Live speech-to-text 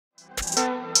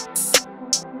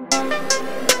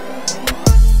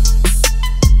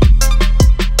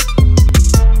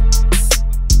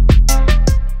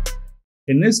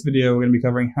In this video, we're going to be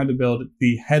covering how to build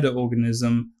the header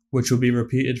organism, which will be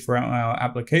repeated throughout our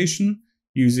application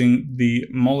using the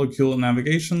molecule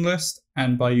navigation list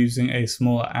and by using a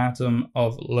smaller atom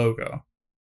of logo.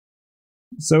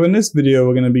 So in this video,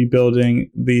 we're going to be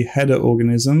building the header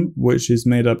organism, which is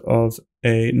made up of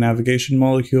a navigation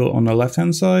molecule on the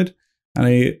left-hand side and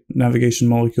a navigation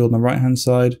molecule on the right-hand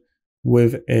side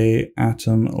with a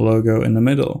atom logo in the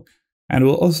middle. And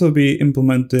we'll also be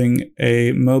implementing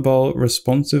a mobile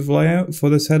responsive layout for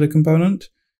this header component,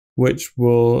 which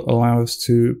will allow us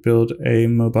to build a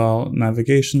mobile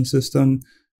navigation system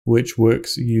which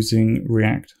works using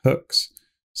React hooks.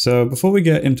 So before we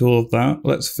get into all of that,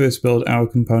 let's first build our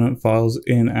component files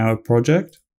in our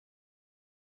project.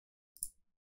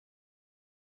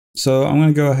 So I'm going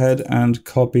to go ahead and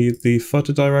copy the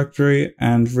footer directory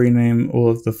and rename all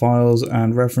of the files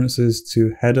and references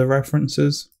to header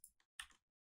references.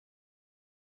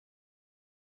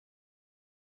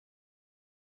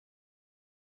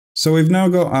 So we've now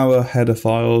got our header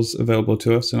files available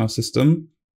to us in our system,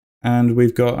 and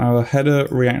we've got our header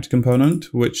React component,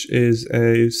 which is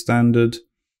a standard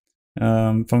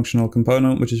functional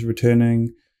component, which is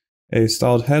returning a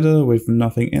styled header with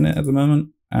nothing in it at the moment,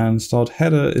 and styled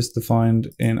header is defined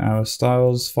in our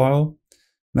styles file.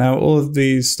 Now all of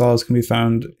these styles can be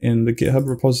found in the GitHub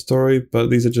repository, but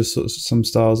these are just sort of some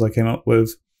styles I came up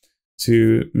with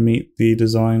to meet the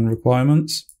design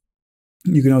requirements.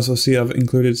 You can also see I've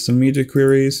included some media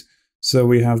queries, so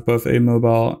we have both a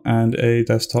mobile and a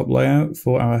desktop layout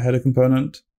for our header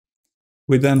component.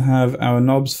 We then have our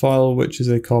knobs file, which is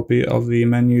a copy of the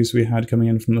menus we had coming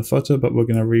in from the footer, but we're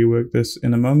going to rework this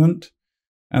in a moment.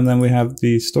 And then we have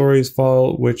the stories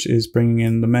file, which is bringing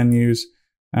in the menus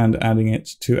and adding it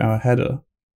to our header.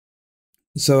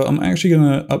 So I'm actually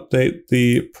going to update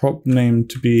the prop name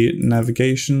to be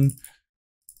navigation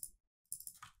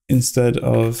instead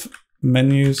of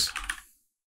menus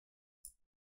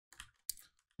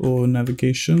or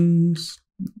navigations.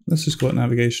 Let's just call it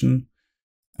navigation.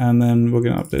 And then we're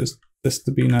going to update this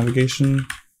to be navigation.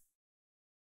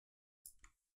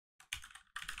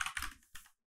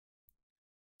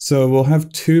 So we'll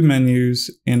have two menus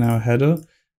in our header.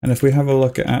 And if we have a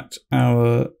look at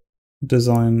our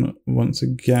design once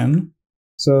again,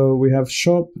 so we have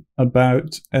shop,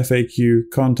 about, FAQ,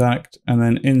 contact, and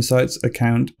then insights,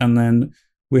 account, and then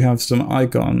we have some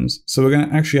icons. So we're going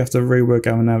to actually have to rework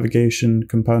our navigation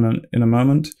component in a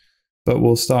moment, but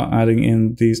we'll start adding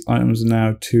in these items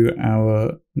now to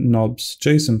our knobs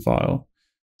JSON file.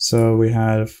 So we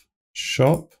have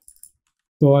shop.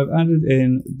 So I've added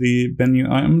in the menu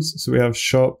items. So we have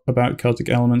shop, about, Celtic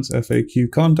elements,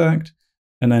 FAQ, contact,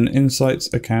 and then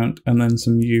insights, account, and then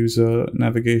some user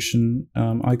navigation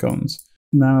icons.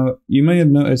 Now you may have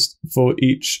noticed for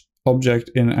each object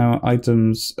in our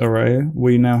items array,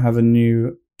 we now have a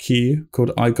new key called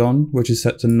icon, which is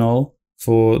set to null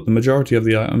for the majority of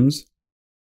the items.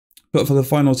 But for the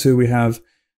final two, we have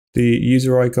the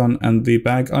user icon and the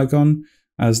bag icon,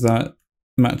 as that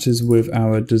matches with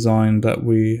our design that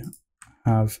we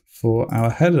have for our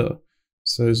header.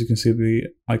 So as you can see, the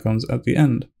icons at the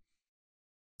end.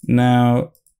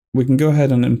 Now we can go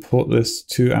ahead and import this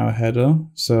to our header.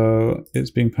 So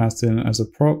it's being passed in as a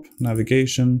prop,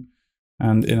 navigation,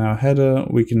 and in our header,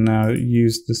 we can now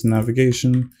use this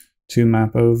navigation to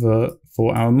map over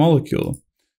for our molecule.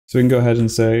 So we can go ahead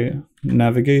and say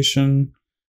navigation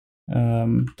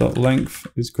dot length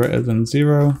is greater than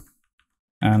 0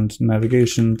 and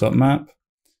navigation dot map.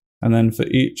 And then for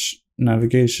each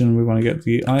navigation, we want to get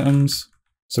the items.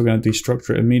 So we're going to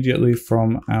destructure it immediately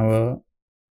from our,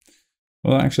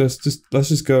 well, actually, let's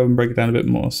just go and break it down a bit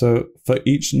more. So for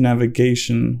each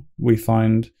navigation we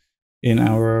find in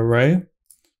our array,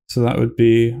 so that would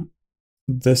be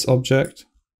this object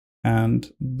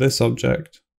and this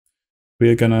object, we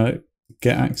are going to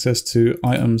get access to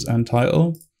items and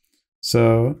title.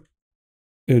 So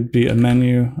it would be a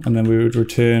menu, and then we would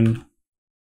return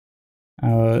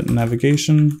our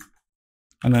navigation,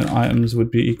 and then items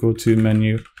would be equal to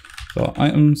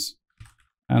menu.items,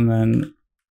 and then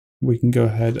we can go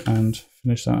ahead and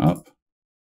finish that up.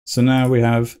 So now we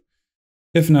have,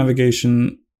 if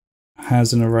navigation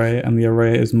has an array and the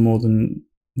array is more than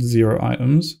 0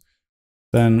 items,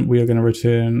 then we are going to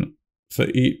return for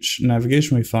each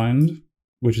navigation we find,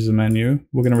 which is a menu,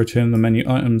 we're going to return the menu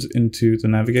items into the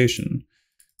navigation.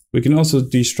 We can also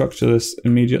destructure this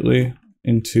immediately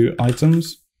into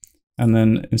items, and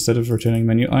then instead of returning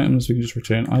menu items, we can just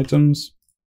return items.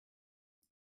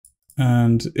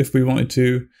 And if we wanted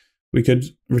to, we could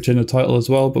return a title as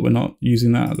well, but we're not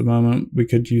using that at the moment. We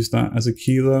could use that as a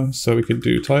key though. So we could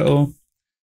do title,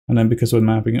 and then because we're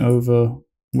mapping over,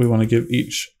 we want to give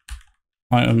each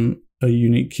item a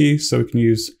unique key, so we can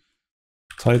use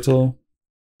title,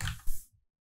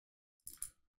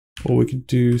 or we could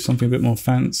do something a bit more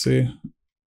fancy.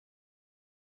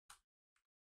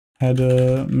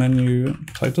 Header, menu,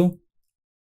 title.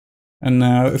 And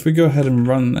now if we go ahead and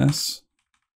run this,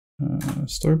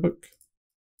 Storybook,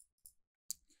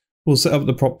 we'll set up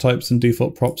the prop types and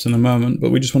default props in a moment,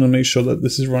 but we just want to make sure that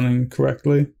this is running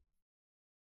correctly.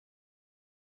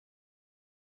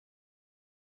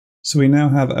 So we now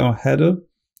have our header,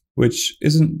 which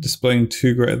isn't displaying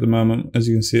too great at the moment. As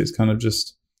you can see, it's kind of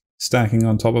just stacking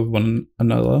on top of one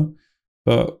another,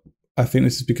 but I think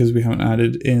this is because we haven't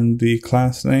added in the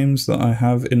class names that I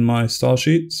have in my style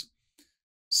sheets.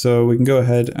 So we can go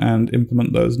ahead and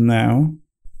implement those now.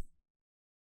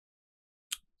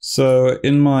 So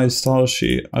in my style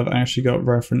sheet, I've actually got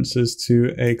references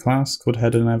to a class called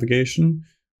header navigation,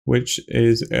 which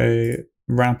is a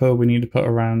wrapper we need to put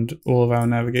around all of our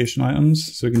navigation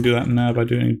items. So we can do that now by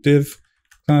doing div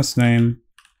class name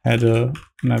header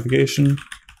navigation,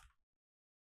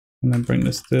 and then bring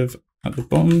this div at the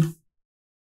bottom.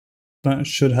 That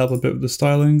should help a bit with the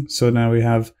styling. So now we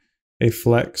have a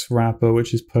flex wrapper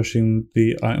which is pushing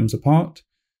the items apart.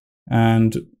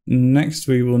 And next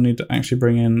we will need to actually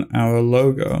bring in our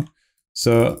logo.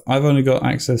 So I've only got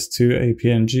access to a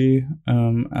PNG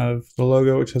of the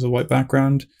logo, which has a white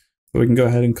background, but we can go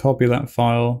ahead and copy that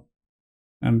file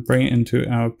and bring it into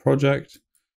our project.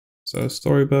 So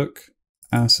Storybook,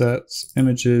 assets,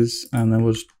 images, and then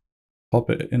we'll just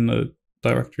pop it in the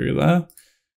directory there.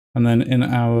 And then in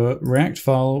our React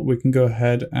file, we can go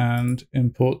ahead and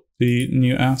import the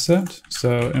new asset.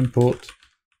 So import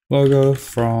logo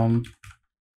from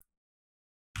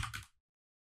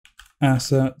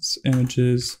assets,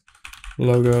 images,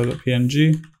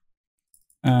 logo.png.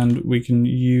 And we can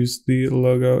use the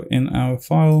logo in our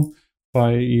file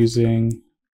by using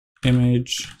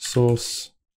image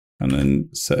source and then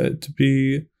set it to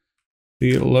be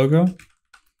the logo.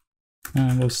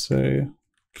 And we'll say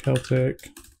Celtic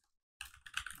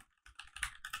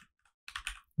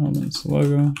elements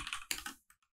logo.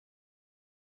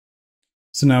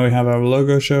 So now we have our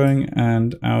logo showing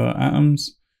and our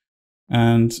atoms,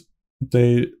 and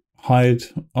they hide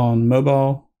on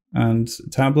mobile and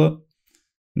tablet.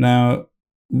 Now,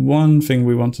 one thing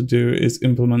we want to do is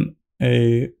implement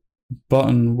a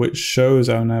button which shows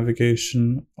our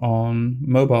navigation on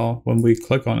mobile when we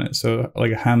click on it. So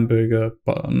like a hamburger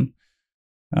button.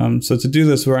 So to do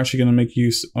this, we're actually going to make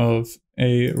use of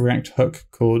a React hook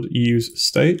called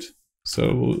useState.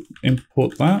 So we'll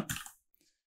import that,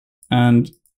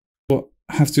 and we'll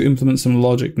have to implement some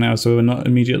logic now. So we're not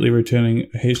immediately returning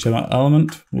a HTML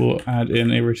element. We'll add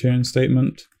in a return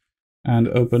statement and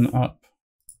open up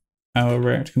our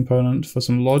React component for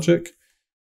some logic.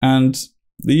 And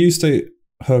the useState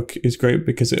hook is great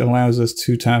because it allows us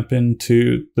to tap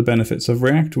into the benefits of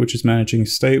React, which is managing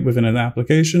state within an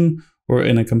application or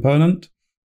in a component.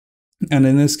 And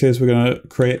in this case, we're going to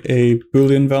create a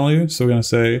Boolean value. So we're going to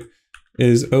say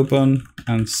is open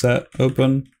and set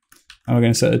open. And we're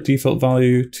going to set a default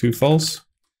value to false.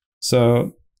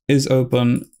 So is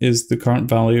open is the current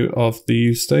value of the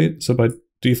use state. So by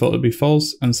default it'll be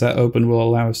false, and set open will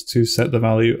allow us to set the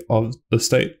value of the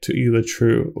state to either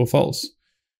true or false.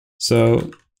 So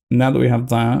now that we have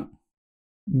that,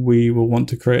 we will want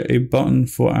to create a button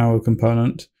for our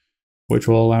component, which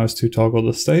will allow us to toggle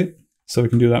the state. So we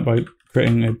can do that by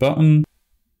creating a button.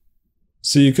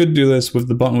 So you could do this with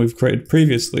the button we've created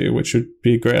previously, which would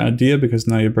be a great idea because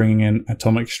now you're bringing in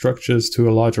atomic structures to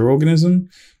a larger organism.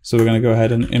 So we're going to go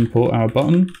ahead and import our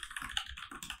button.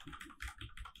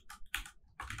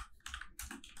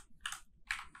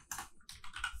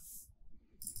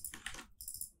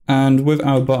 And with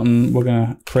our button, we're going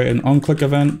to create an onClick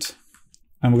event,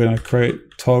 and we're going to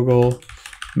create toggle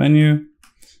menu,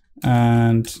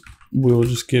 and we'll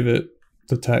just give it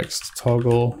the text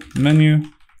toggle menu.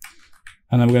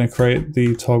 And then we're going to create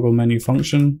the toggle menu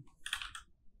function,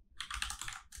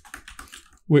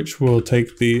 which will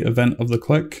take the event of the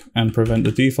click and prevent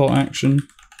the default action.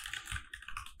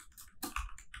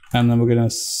 And then we're going to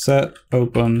set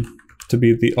open to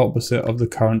be the opposite of the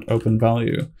current open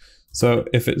value. So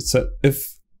if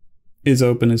is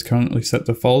open is currently set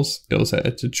to false, it'll set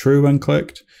it to true when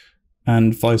clicked,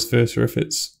 and vice versa. If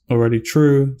it's already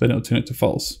true, then it'll turn it to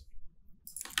false.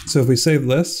 So if we save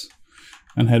this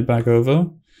and head back over,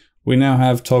 we now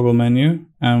have toggle menu,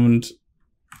 and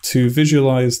to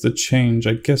visualize the change,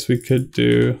 I guess we could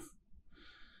do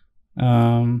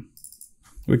some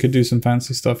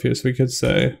fancy stuff here. So we could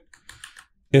say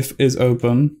if is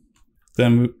open,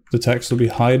 then the text will be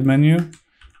hide menu.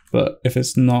 but if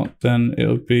it's not, then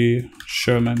it'll be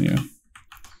show menu.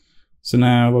 So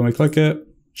now when we click it,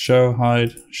 show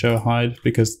hide,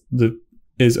 because the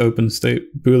is open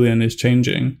state Boolean is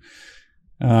changing.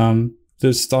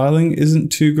 The styling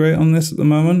isn't too great on this at the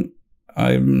moment.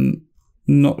 I'm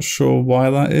not sure why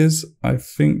that is. I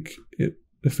think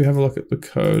if we have a look at the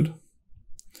code.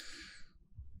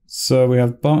 So we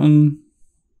have button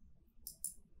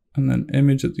and then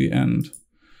image at the end.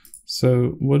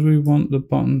 So would we want the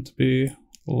button to be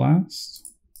last?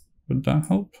 Would that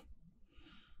help?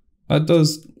 That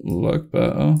does look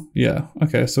better. Yeah,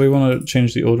 okay, so we want to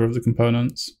change the order of the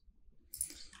components.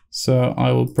 So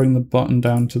I will bring the button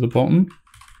down to the bottom.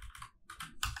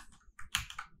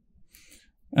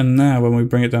 And now when we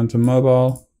bring it down to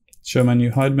mobile, show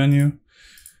menu, hide menu.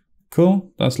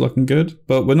 Cool, that's looking good,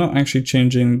 but we're not actually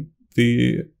changing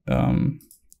the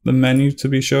menu to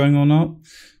be showing or not.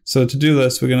 So to do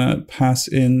this, we're gonna pass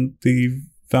in the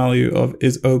value of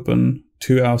is open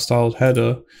to our styled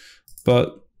header,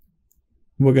 but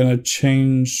we're gonna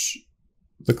change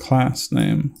the class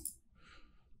name.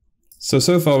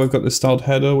 So far we've got the styled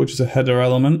header, which is a header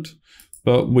element,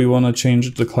 but we wanna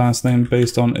change the class name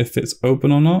based on if it's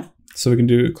open or not. So we can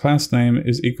do class name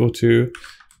is equal to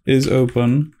is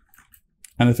open,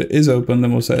 and if it is open,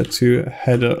 then we'll set it to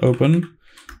header open.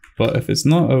 But if it's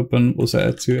not open, we'll set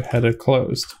it to header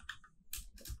closed.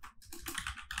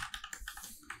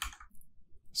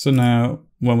 So now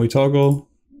when we toggle,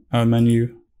 our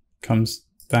menu comes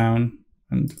down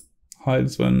and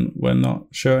hides when we're not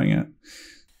showing it.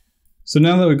 So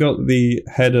now that we've got the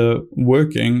header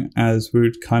working as we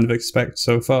would kind of expect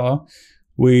so far,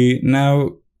 we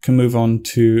now can move on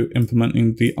to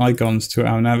implementing the icons to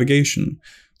our navigation.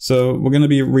 So we're going to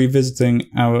be revisiting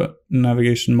our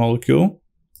navigation molecule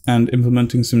and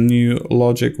implementing some new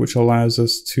logic which allows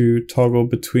us to toggle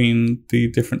between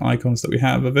the different icons that we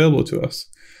have available to us.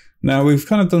 Now we've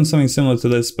kind of done something similar to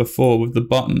this before with the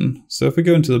button. So if we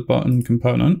go into the button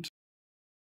component,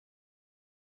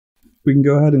 we can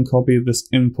go ahead and copy this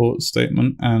import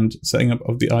statement and setting up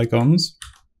of the icons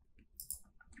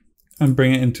and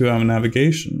bring it into our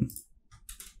navigation.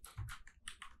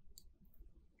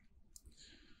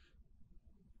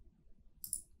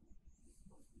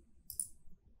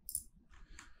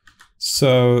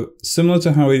 So similar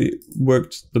to how we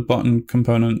worked the button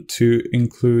component to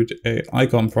include a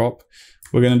icon prop,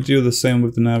 we're going to do the same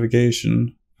with the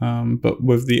navigation, but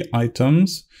with the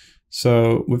items.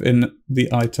 So within the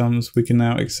items, we can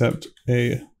now accept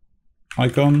a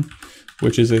icon,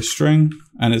 which is a string,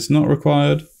 and it's not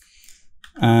required.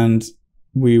 And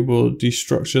we will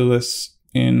destructure this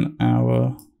in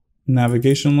our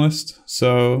navigation list.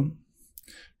 So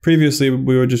previously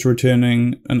we were just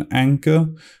returning an anchor,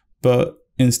 but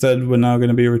instead we're now going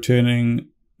to be returning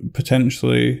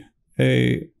potentially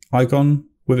a icon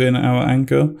within our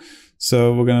anchor.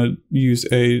 So we're going to use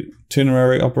a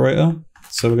ternary operator.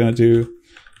 So we're going to do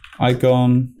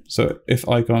icon. So if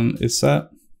icon is set,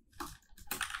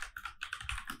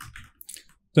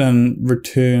 then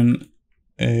return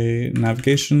a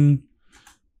navigation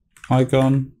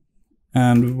icon,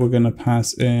 and we're going to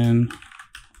pass in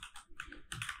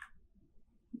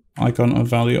icon of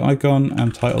value icon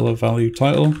and title of value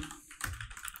title.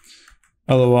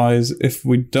 Otherwise, if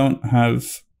we don't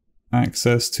have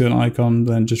access to an icon,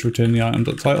 then just return the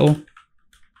item.title,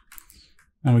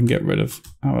 and we can get rid of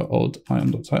our old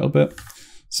item.title bit.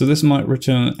 So this might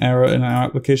return an error in our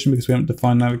application because we haven't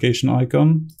defined navigation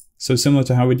icon. So similar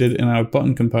to how we did in our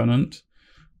button component,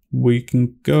 we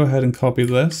can go ahead and copy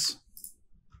this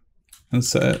and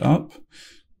set it up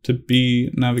to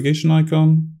be navigation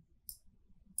icon.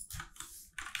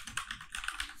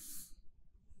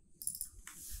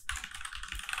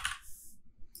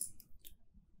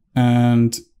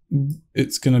 And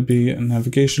it's going to be a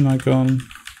navigation icon.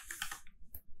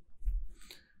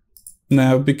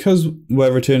 Now, because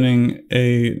we're returning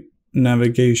a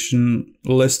navigation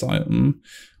list item,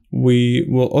 we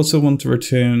will also want to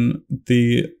return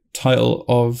the title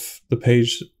of the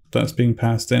page that's being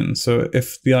passed in. So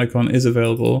if the icon is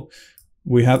available,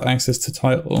 we have access to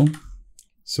title.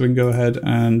 So we can go ahead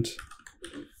and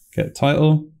get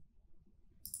title.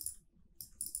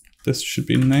 This should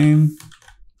be name.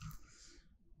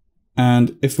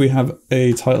 And if we have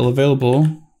a title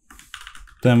available,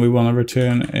 then we want to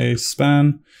return a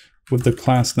span with the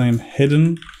class name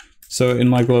hidden. So in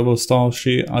my global style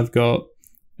sheet, I've got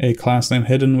a class name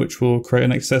hidden, which will create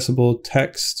an accessible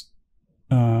text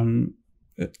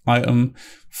item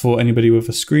for anybody with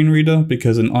a screen reader,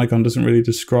 because an icon doesn't really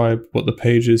describe what the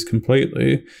page is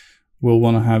completely. We'll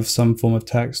want to have some form of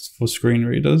text for screen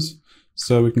readers.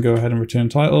 So we can go ahead and return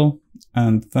title,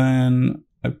 and then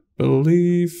I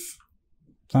believe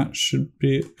that should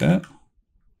be it.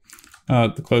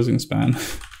 The closing span.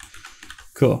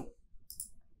 Cool.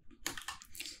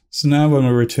 So now when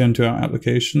we return to our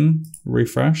application,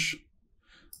 refresh,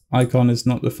 icon is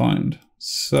not defined.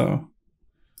 So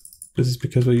this is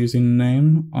because we're using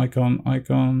name, icon,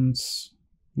 icons.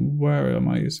 Where am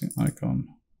I using icon?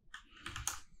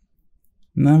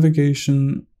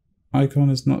 Navigation, icon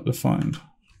is not defined.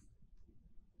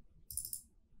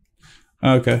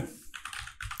 Okay.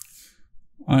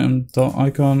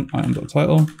 Item.icon,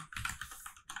 item.title.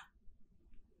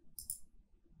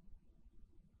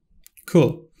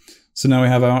 Cool. So now we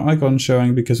have our icon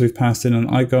showing because we've passed in an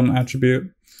icon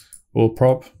attribute or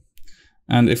prop.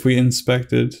 And if we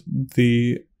inspected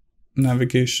the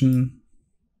navigation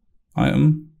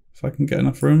item, if I can get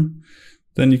enough room,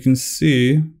 then you can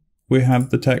see we have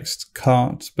the text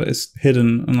cart, but it's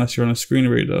hidden unless you're on a screen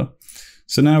reader.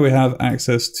 So now we have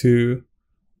access to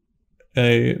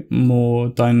a more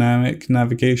dynamic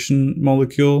navigation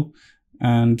molecule,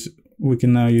 and we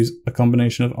can now use a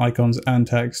combination of icons and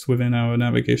text within our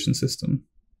navigation system.